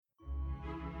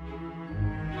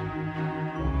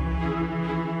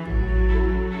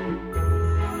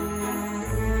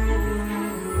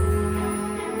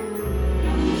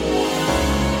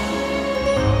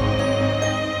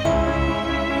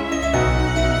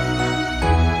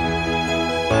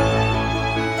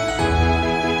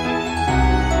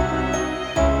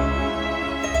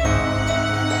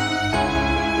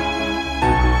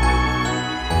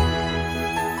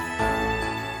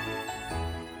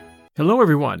Hello,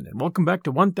 everyone, and welcome back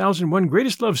to 1001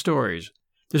 Greatest Love Stories.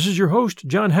 This is your host,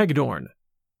 John Hagedorn.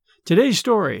 Today's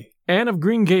story, Anne of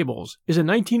Green Gables, is a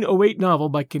 1908 novel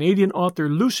by Canadian author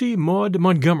Lucy Maud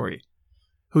Montgomery,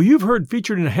 who you've heard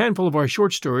featured in a handful of our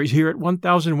short stories here at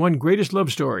 1001 Greatest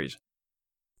Love Stories.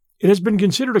 It has been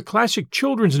considered a classic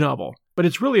children's novel, but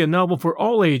it's really a novel for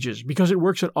all ages because it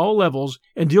works at all levels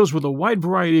and deals with a wide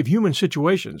variety of human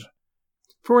situations.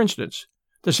 For instance,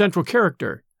 the central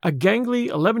character, a gangly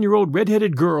 11-year-old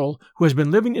red-headed girl who has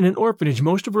been living in an orphanage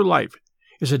most of her life,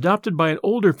 is adopted by an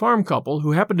older farm couple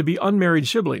who happen to be unmarried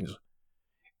siblings.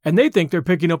 And they think they're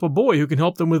picking up a boy who can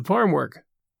help them with farm work.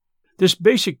 This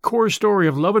basic core story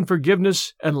of love and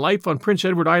forgiveness and life on Prince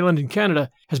Edward Island in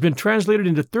Canada has been translated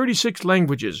into 36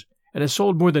 languages and has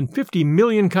sold more than 50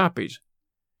 million copies.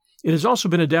 It has also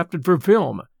been adapted for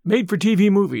film,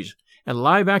 made-for-TV movies, and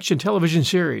live-action television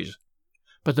series.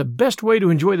 But the best way to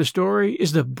enjoy the story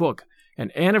is the book,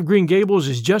 and Anne of Green Gables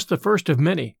is just the first of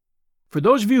many. For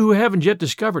those of you who haven't yet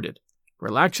discovered it,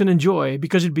 relax and enjoy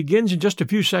because it begins in just a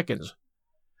few seconds.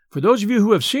 For those of you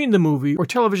who have seen the movie or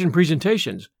television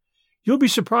presentations, you'll be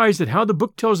surprised at how the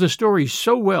book tells the story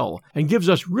so well and gives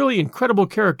us really incredible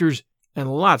characters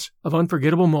and lots of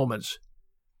unforgettable moments.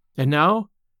 And now,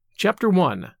 Chapter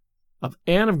 1 of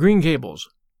Anne of Green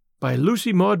Gables by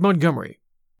Lucy Maud Montgomery.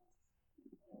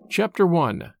 Chapter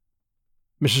 1.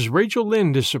 Mrs. Rachel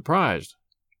Lynde is surprised.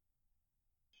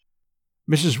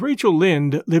 Mrs. Rachel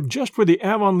Lynde lived just where the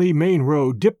Avonlea main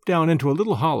road dipped down into a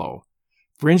little hollow,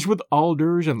 fringed with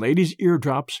alders and ladies'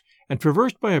 eardrops, and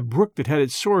traversed by a brook that had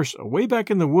its source away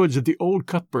back in the woods of the old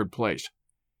Cuthbert place.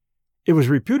 It was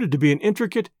reputed to be an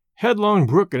intricate, headlong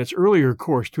brook in its earlier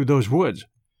course through those woods,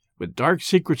 with dark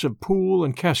secrets of pool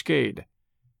and cascade.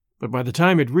 But by the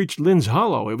time it reached Lynde's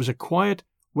Hollow, it was a quiet,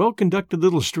 well-conducted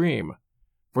little stream,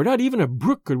 for not even a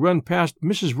brook could run past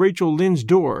Mrs. Rachel Lynde's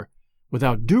door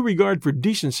without due regard for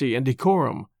decency and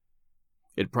decorum.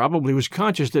 It probably was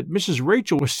conscious that Mrs.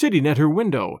 Rachel was sitting at her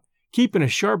window, keeping a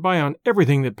sharp eye on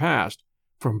everything that passed,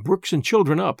 from brooks and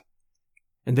children up,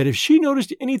 and that if she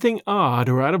noticed anything odd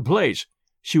or out of place,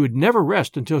 she would never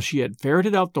rest until she had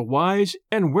ferreted out the whys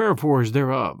and wherefores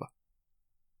thereof.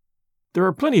 There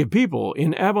are plenty of people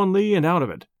in Avonlea and out of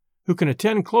it who can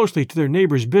attend closely to their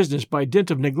neighbor's business by dint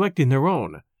of neglecting their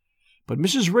own. But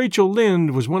Mrs. Rachel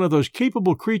Lynde was one of those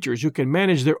capable creatures who can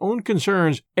manage their own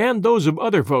concerns and those of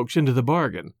other folks into the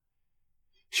bargain.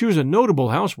 She was a notable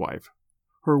housewife.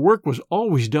 Her work was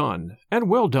always done, and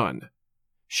well done.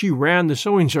 She ran the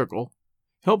sewing circle,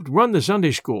 helped run the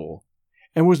Sunday school,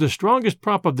 and was the strongest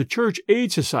prop of the Church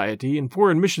Aid Society and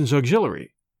Foreign Missions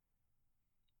Auxiliary.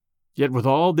 Yet with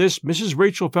all this, Mrs.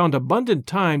 Rachel found abundant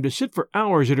time to sit for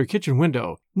hours at her kitchen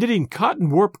window, knitting cotton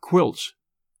warp quilts.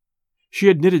 She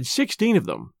had knitted 16 of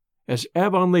them, as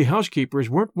Avonlea housekeepers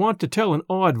weren't wont to tell in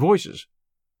awed voices,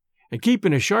 and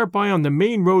keeping a sharp eye on the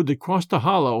main road that crossed the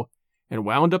hollow and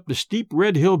wound up the steep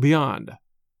red hill beyond.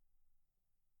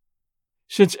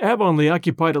 Since Avonlea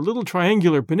occupied a little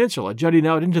triangular peninsula jutting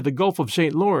out into the Gulf of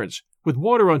St. Lawrence, with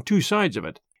water on two sides of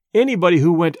it, anybody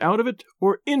who went out of it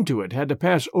or into it had to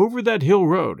pass over that hill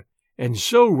road, and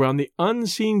so run the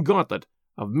unseen gauntlet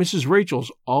of Mrs.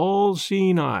 Rachel's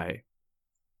all-seeing eye.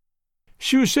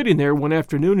 She was sitting there one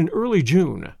afternoon in early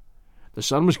June. The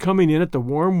sun was coming in at the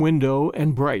warm window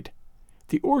and bright.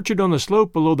 The orchard on the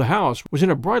slope below the house was in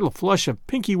a bridal flush of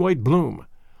pinky-white bloom,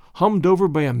 hummed over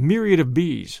by a myriad of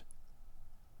bees.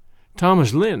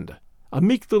 Thomas Lynde, a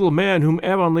meek little man whom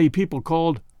Avonlea people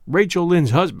called Rachel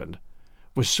Lynde's husband,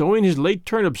 was sowing his late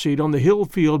turnip seed on the hill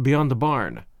field beyond the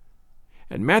barn,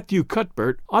 and Matthew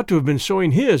Cuthbert ought to have been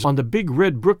sowing his on the big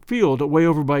red brook field away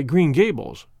over by Green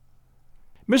Gables.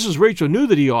 Mrs. Rachel knew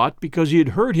that he ought because he had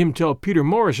heard him tell Peter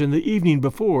Morrison the evening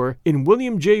before in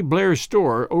William J. Blair's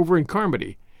store over in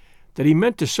Carmody that he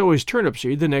meant to sow his turnip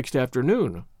seed the next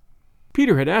afternoon.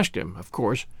 Peter had asked him, of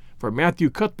course, for Matthew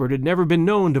Cuthbert had never been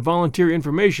known to volunteer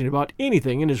information about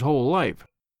anything in his whole life.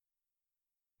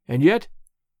 And yet,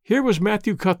 here was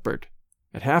Matthew Cuthbert,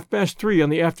 at 3:30 on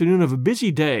the afternoon of a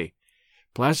busy day,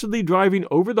 placidly driving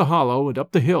over the hollow and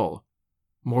up the hill.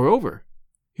 Moreover,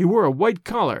 he wore a white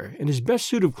collar and his best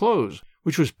suit of clothes,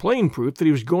 which was plain proof that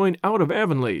he was going out of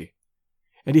Avonlea,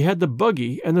 and he had the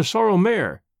buggy and the sorrel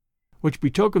mare, which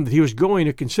betokened that he was going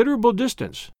a considerable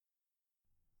distance.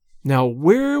 Now,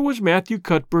 where was Matthew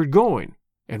Cuthbert going,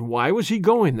 and why was he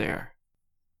going there?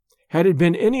 Had it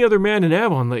been any other man in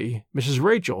Avonlea, Mrs.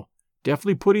 Rachel,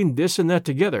 deftly putting this and that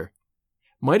together,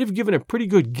 might have given a pretty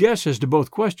good guess as to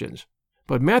both questions,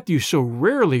 but Matthew so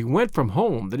rarely went from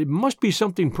home that it must be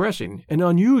something pressing and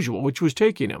unusual which was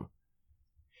taking him.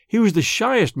 He was the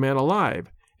shyest man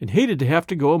alive, and hated to have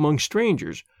to go among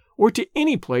strangers, or to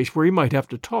any place where he might have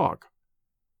to talk.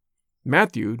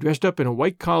 Matthew, dressed up in a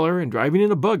white collar and driving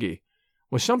in a buggy,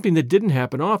 was something that didn't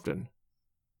happen often.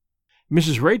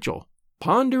 Mrs. Rachel,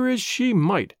 ponder as she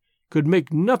might, could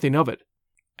make nothing of it,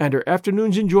 and her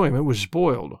afternoon's enjoyment was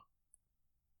spoiled.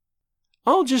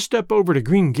 "I'll just step over to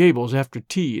Green Gables after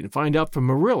tea and find out from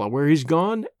Marilla where he's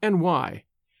gone and why,"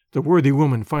 the worthy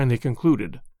woman finally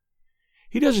concluded.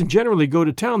 "He doesn't generally go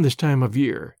to town this time of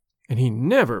year, and he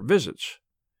never visits.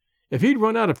 If he'd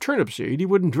run out of turnip seed, he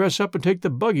wouldn't dress up and take the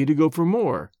buggy to go for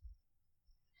more.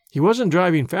 He wasn't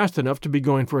driving fast enough to be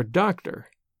going for a doctor.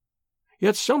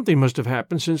 Yet something must have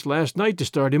happened since last night to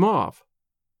start him off.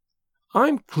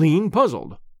 I'm clean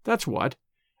puzzled, that's what,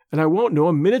 and I won't know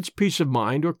a minute's peace of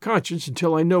mind or conscience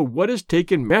until I know what has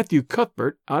taken Matthew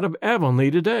Cuthbert out of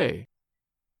Avonlea today."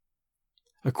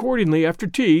 Accordingly, after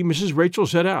tea, Mrs. Rachel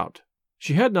set out.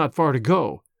 She had not far to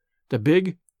go. The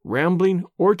big, rambling,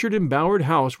 orchard-embowered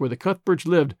house where the Cuthberts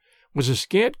lived was a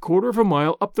scant quarter of a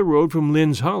mile up the road from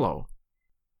Lynn's Hollow.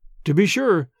 To be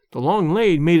sure, the long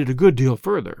lane made it a good deal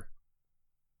further.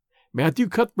 Matthew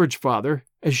Cuthbert's father,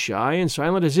 as shy and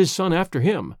silent as his son after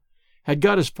him, had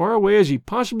got as far away as he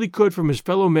possibly could from his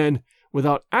fellow men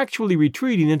without actually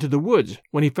retreating into the woods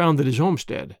when he founded his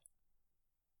homestead.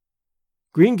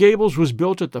 Green Gables was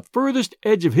built at the furthest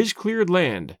edge of his cleared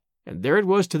land, and there it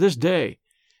was to this day,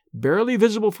 barely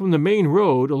visible from the main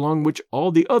road along which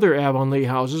all the other Avonlea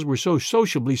houses were so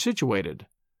sociably situated.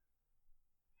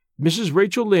 Mrs.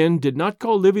 Rachel Lynde did not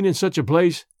call living in such a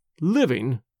place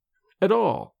living at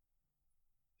all.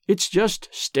 "It's just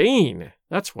staying,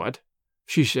 that's what,"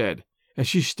 she said, as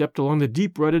she stepped along the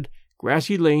deep-rutted,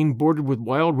 grassy lane bordered with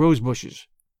wild rose bushes.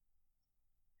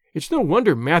 "It's no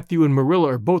wonder Matthew and Marilla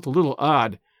are both a little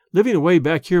odd, living away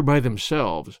back here by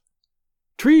themselves.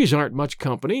 Trees aren't much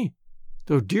company,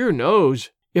 though dear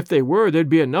knows, if they were, there'd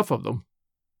be enough of them.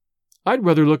 I'd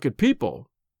rather look at people.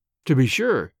 To be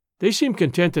sure, they seem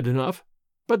contented enough,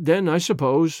 but then, I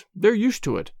suppose, they're used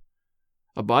to it.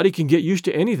 A body can get used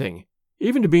to anything,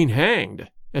 even to being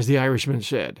hanged, as the Irishman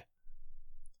said."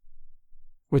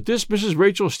 With this, Mrs.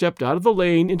 Rachel stepped out of the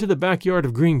lane into the backyard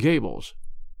of Green Gables.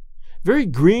 Very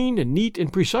green and neat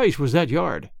and precise was that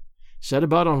yard, set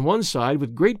about on one side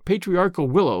with great patriarchal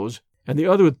willows, and the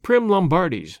other with prim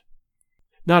Lombardies.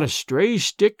 Not a stray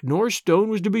stick nor stone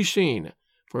was to be seen,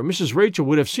 for Mrs. Rachel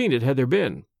would have seen it had there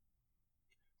been.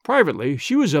 Privately,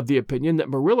 she was of the opinion that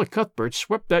Marilla Cuthbert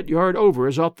swept that yard over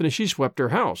as often as she swept her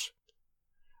house.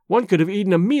 One could have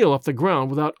eaten a meal off the ground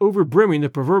without overbrimming the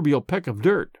proverbial peck of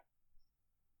dirt.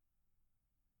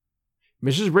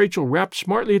 Mrs. Rachel rapped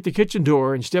smartly at the kitchen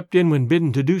door and stepped in when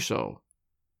bidden to do so.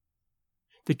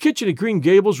 The kitchen at Green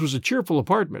Gables was a cheerful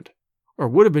apartment, or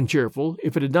would have been cheerful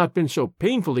if it had not been so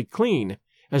painfully clean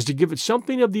as to give it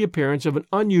something of the appearance of an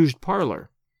unused parlor.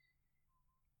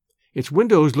 Its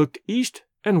windows looked east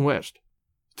and west.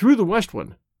 Through the west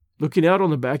one, looking out on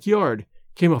the backyard,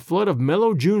 came a flood of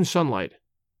mellow June sunlight.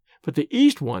 But the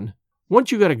east one,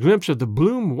 once you got a glimpse of the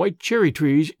bloom white cherry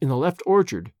trees in the left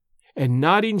orchard, and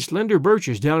nodding slender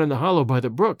birches down in the hollow by the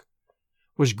brook,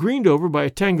 was greened over by a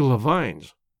tangle of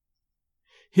vines.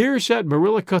 Here sat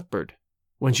Marilla Cuthbert,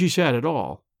 when she sat at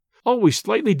all, always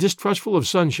slightly distrustful of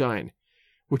sunshine,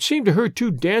 which seemed to her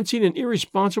too dancing and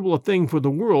irresponsible a thing for the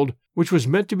world which was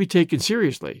meant to be taken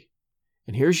seriously.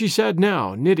 And here she sat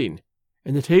now, knitting,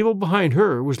 and the table behind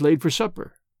her was laid for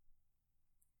supper.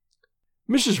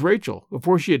 Mrs. Rachel,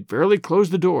 before she had fairly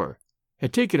closed the door,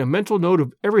 had taken a mental note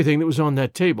of everything that was on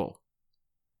that table.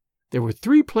 There were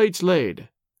 3 plates laid,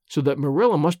 so that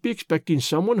Marilla must be expecting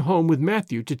someone home with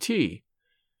Matthew to tea.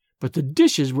 But the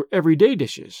dishes were everyday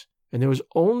dishes, and there was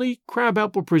only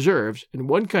crab-apple preserves and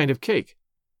 1 kind of cake,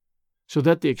 so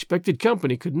that the expected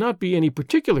company could not be any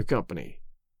particular company.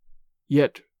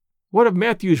 Yet, what of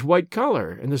Matthew's white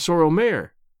collar and the sorrel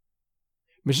mare?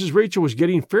 Mrs. Rachel was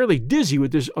getting fairly dizzy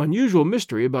with this unusual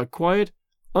mystery about quiet,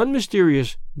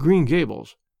 unmysterious Green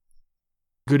Gables.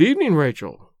 "Good evening,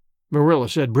 Rachel," Marilla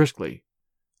said briskly.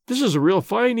 "This is a real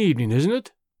fine evening, isn't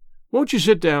it? Won't you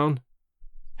sit down?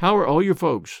 How are all your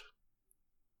folks?"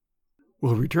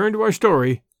 We'll return to our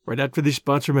story right after these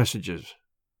sponsor messages.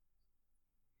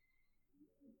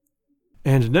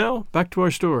 And now, back to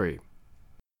our story.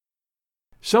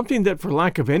 Something that for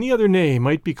lack of any other name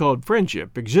might be called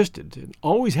friendship existed, and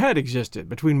always had existed,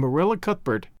 between Marilla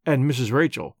Cuthbert and Mrs.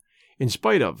 Rachel, in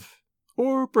spite of,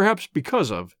 or perhaps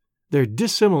because of, their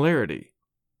dissimilarity.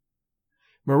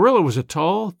 Marilla was a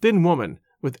tall, thin woman,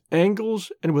 with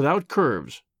angles and without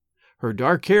curves. Her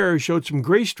dark hair showed some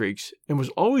gray streaks and was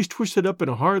always twisted up in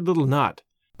a hard little knot,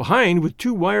 behind with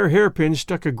 2 wire hairpins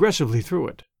stuck aggressively through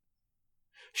it.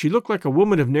 She looked like a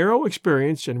woman of narrow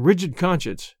experience and rigid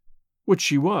conscience, which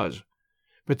she was,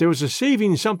 but there was a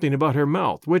saving something about her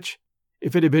mouth which,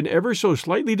 if it had been ever so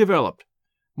slightly developed,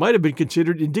 might have been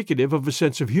considered indicative of a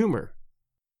sense of humor.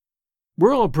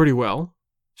 "We're all pretty well,"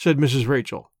 said Mrs.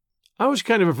 Rachel. "I was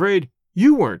kind of afraid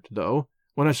you weren't, though,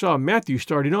 when I saw Matthew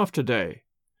starting off today.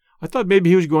 I thought maybe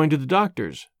he was going to the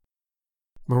doctor's."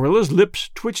 Marilla's lips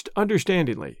twitched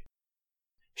understandingly.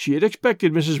 She had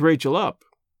expected Mrs. Rachel up.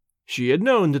 She had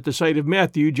known that the sight of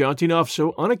Matthew jaunting off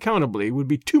so unaccountably would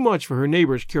be too much for her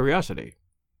neighbor's curiosity.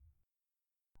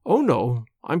 "Oh, no,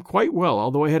 I'm quite well,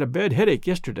 although I had a bad headache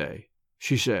yesterday,"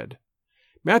 she said.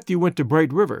 "Matthew went to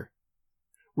Bright River.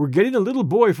 We're getting a little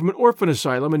boy from an orphan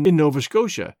asylum in Nova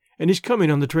Scotia, and he's coming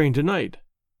on the train tonight."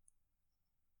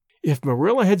 If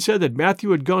Marilla had said that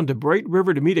Matthew had gone to Bright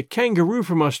River to meet a kangaroo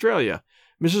from Australia,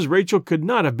 Mrs. Rachel could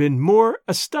not have been more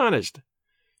astonished.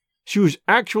 She was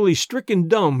actually stricken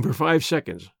dumb for 5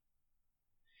 seconds.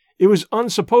 It was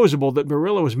unsupposable that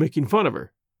Marilla was making fun of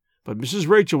her, but Mrs.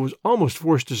 Rachel was almost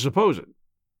forced to suppose it.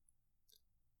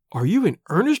 "Are you in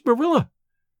earnest, Marilla?"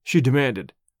 she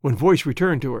demanded, when voice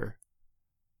returned to her.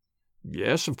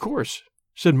 "Yes, of course,"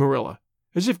 said Marilla,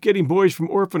 as if getting boys from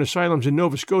orphan asylums in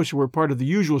Nova Scotia were part of the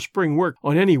usual spring work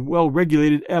on any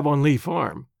well-regulated Avonlea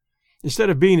farm,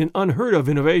 instead of being an unheard-of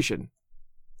innovation.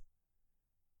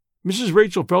 Mrs.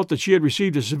 Rachel felt that she had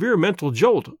received a severe mental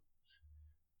jolt.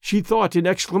 She thought in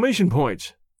exclamation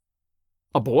points.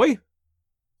 A boy?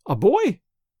 A boy?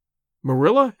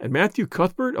 Marilla and Matthew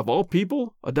Cuthbert, of all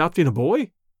people, adopting a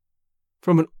boy?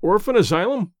 From an orphan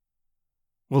asylum?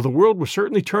 Well, the world was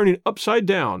certainly turning upside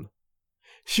down.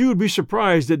 She would be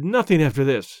surprised at nothing after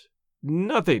this.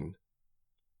 Nothing.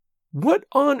 "What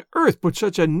on earth put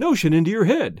such a notion into your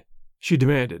head?" she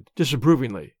demanded,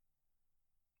 disapprovingly.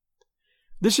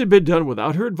 This had been done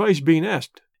without her advice being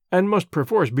asked, and must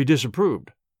perforce be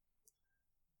disapproved.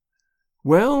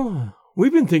 "Well,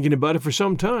 we've been thinking about it for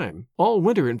some time, all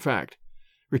winter, in fact,"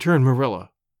 returned Marilla.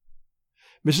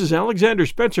 "Mrs. Alexander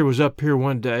Spencer was up here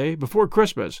one day, before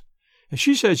Christmas, and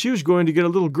she said she was going to get a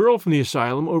little girl from the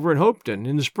asylum over in Hopeton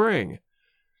in the spring.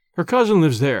 Her cousin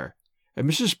lives there, and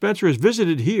Mrs. Spencer has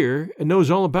visited here and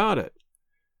knows all about it.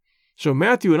 So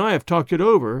Matthew and I have talked it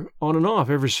over, on and off,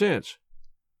 ever since.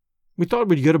 We thought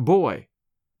we'd get a boy.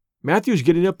 Matthew's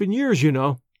getting up in years, you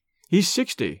know. He's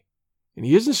 60, and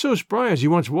he isn't so spry as he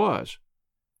once was.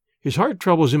 His heart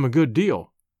troubles him a good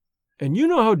deal, and you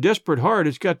know how desperate hard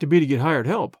it's got to be to get hired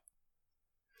help.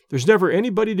 There's never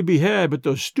anybody to be had but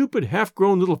those stupid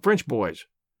half-grown little French boys,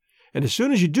 and as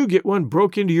soon as you do get one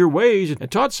broke into your ways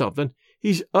and taught something,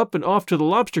 he's up and off to the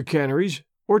lobster canneries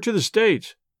or to the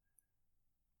States.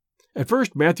 At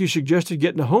first Matthew suggested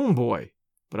getting a home boy,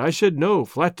 but I said no,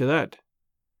 flat to that.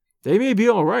 They may be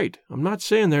all right, I'm not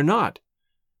saying they're not,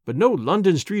 but no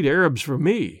London Street Arabs for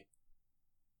me.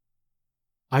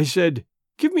 I said,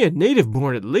 give me a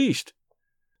native-born at least.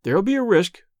 There'll be a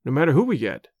risk, no matter who we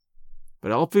get,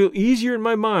 but I'll feel easier in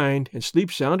my mind and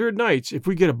sleep sounder at nights if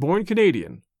we get a born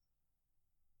Canadian.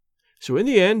 So in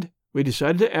the end, we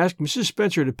decided to ask Mrs.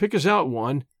 Spencer to pick us out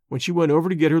one when she went over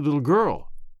to get her little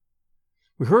girl.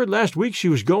 We heard last week she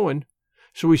was going,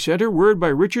 so we sent her word by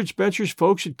Richard Spencer's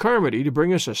folks at Carmody to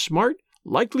bring us a smart,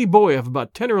 likely boy of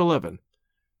about 10 or 11.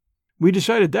 We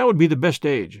decided that would be the best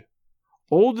age,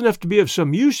 old enough to be of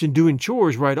some use in doing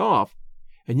chores right off,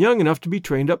 and young enough to be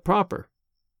trained up proper.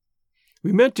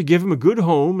 We meant to give him a good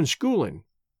home and schooling.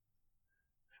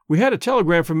 We had a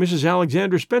telegram from Mrs.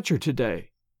 Alexander Spencer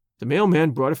today. The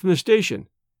mailman brought it from the station,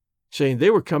 saying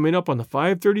they were coming up on the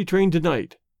 5:30 train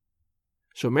tonight.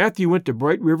 So Matthew went to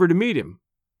Bright River to meet him.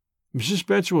 Mrs.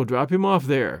 Spencer will drop him off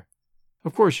there.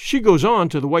 Of course, she goes on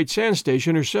to the White Sands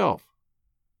station herself.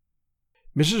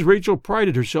 Mrs. Rachel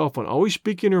prided herself on always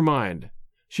speaking her mind.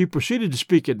 She proceeded to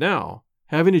speak it now,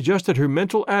 having adjusted her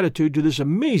mental attitude to this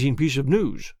amazing piece of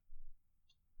news.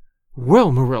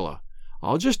 Well, Marilla,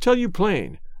 I'll just tell you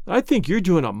plain, I think you're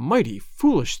doing a mighty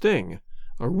foolish thing.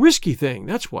 A risky thing,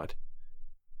 that's what.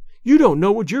 You don't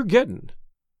know what you're getting.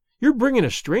 You're bringing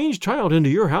a strange child into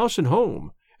your house and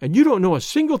home, and you don't know a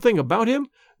single thing about him,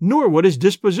 nor what his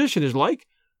disposition is like,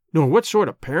 nor what sort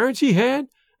of parents he had,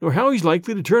 nor how he's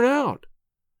likely to turn out.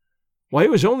 Why,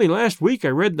 it was only last week I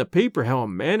read in the paper how a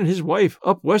man and his wife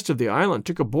up west of the island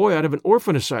took a boy out of an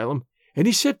orphan asylum, and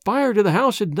he set fire to the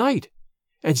house at night,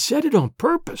 and set it on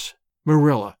purpose,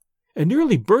 Marilla, and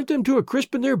nearly burnt them to a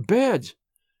crisp in their beds.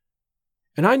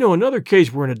 And I know another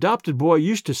case where an adopted boy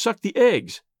used to suck the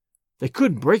eggs. They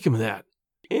couldn't break him of that.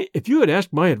 If you had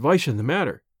asked my advice in the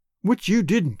matter, which you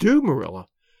didn't do, Marilla,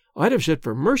 I'd have said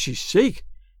for mercy's sake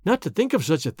not to think of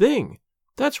such a thing.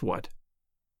 That's what.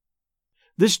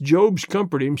 This Job's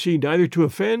comforting seemed neither to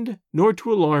offend nor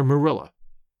to alarm Marilla.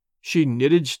 She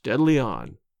knitted steadily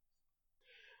on.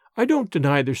 I don't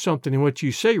deny there's something in what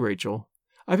you say, Rachel.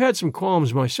 I've had some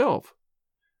qualms myself.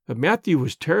 But Matthew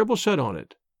was terrible set on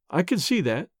it. I could see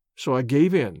that, so I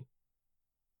gave in.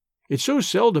 It's so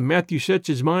seldom Matthew sets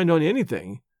his mind on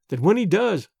anything that when he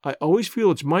does, I always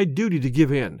feel it's my duty to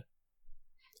give in.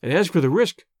 And as for the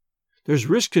risk, there's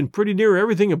risks in pretty near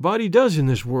everything a body does in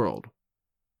this world.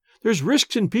 There's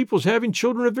risks in people's having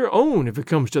children of their own, if it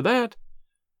comes to that.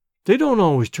 They don't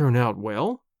always turn out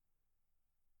well.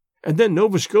 And then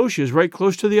Nova Scotia is right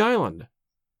close to the island.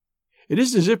 It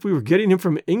isn't as if we were getting him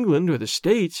from England or the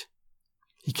States.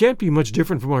 He can't be much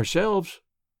different from ourselves.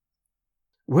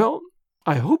 Well,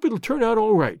 I hope it'll turn out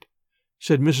all right,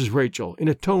 said Mrs. Rachel in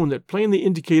a tone that plainly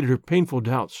indicated her painful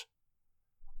doubts.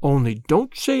 Only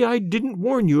don't say I didn't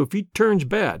warn you if he turns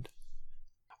bad.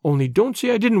 Only don't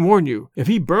say I didn't warn you if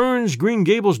he burns Green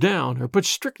Gables down or puts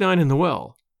strychnine in the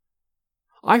well.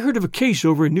 I heard of a case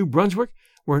over in New Brunswick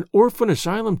where an orphan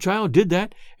asylum child did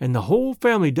that and the whole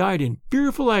family died in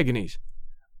fearful agonies.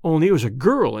 Only it was a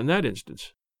girl in that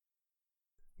instance.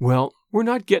 Well, we're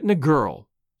not getting a girl,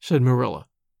 said Marilla,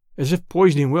 as if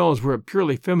poisoning wells were a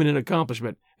purely feminine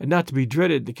accomplishment and not to be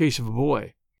dreaded in the case of a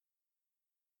boy.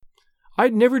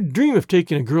 I'd never dream of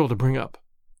taking a girl to bring up.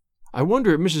 I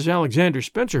wonder at Mrs. Alexander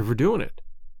Spencer for doing it.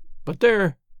 But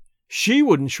there, she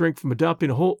wouldn't shrink from adopting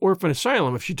a whole orphan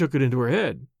asylum if she took it into her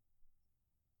head.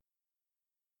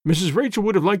 Mrs. Rachel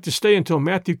would have liked to stay until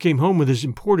Matthew came home with his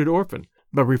imported orphan,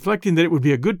 but reflecting that it would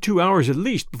be a good 2 hours at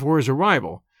least before his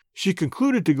arrival, she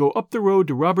concluded to go up the road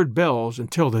to Robert Bell's and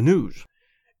tell the news.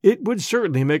 It would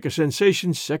certainly make a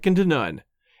sensation second to none,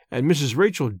 and Mrs.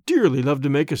 Rachel dearly loved to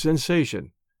make a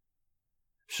sensation.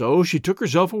 So she took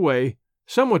herself away,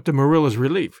 somewhat to Marilla's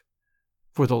relief,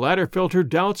 for the latter felt her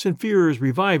doubts and fears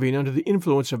reviving under the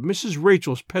influence of Mrs.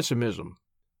 Rachel's pessimism.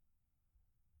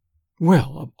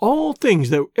 Well, of all things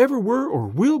that ever were or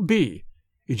will be,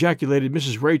 ejaculated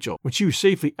Mrs. Rachel when she was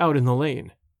safely out in the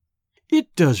lane.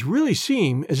 It does really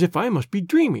seem as if I must be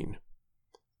dreaming.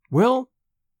 Well,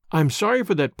 I'm sorry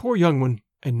for that poor young one,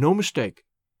 and no mistake.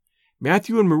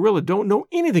 Matthew and Marilla don't know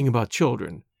anything about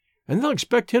children, and they'll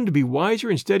expect him to be wiser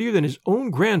and steadier than his own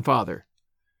grandfather.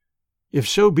 If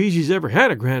so be's he's ever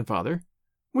had a grandfather,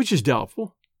 which is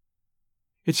doubtful.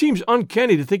 It seems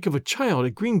uncanny to think of a child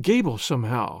at Green Gables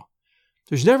somehow.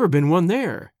 There's never been one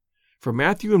there, for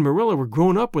Matthew and Marilla were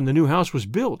grown up when the new house was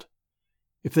built.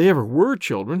 If they ever were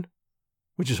children,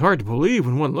 which is hard to believe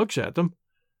when one looks at them,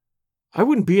 I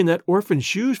wouldn't be in that orphan's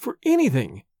shoes for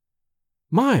anything.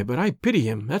 My, but I pity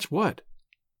him, that's what.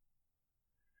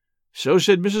 So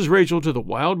said Mrs. Rachel to the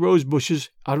wild rose bushes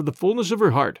out of the fullness of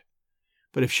her heart.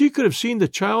 But if she could have seen the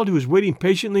child who was waiting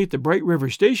patiently at the Bright River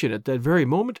station at that very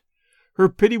moment, her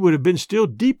pity would have been still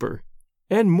deeper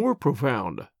and more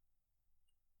profound.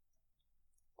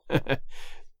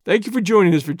 Thank you for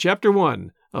joining us for Chapter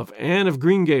 1 of Anne of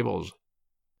Green Gables.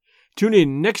 Tune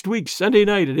in next week, Sunday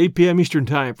night at 8 p.m. Eastern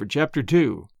Time for Chapter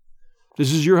 2.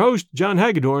 This is your host, John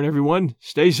Hagedorn, everyone.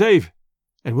 Stay safe,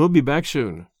 and we'll be back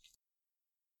soon.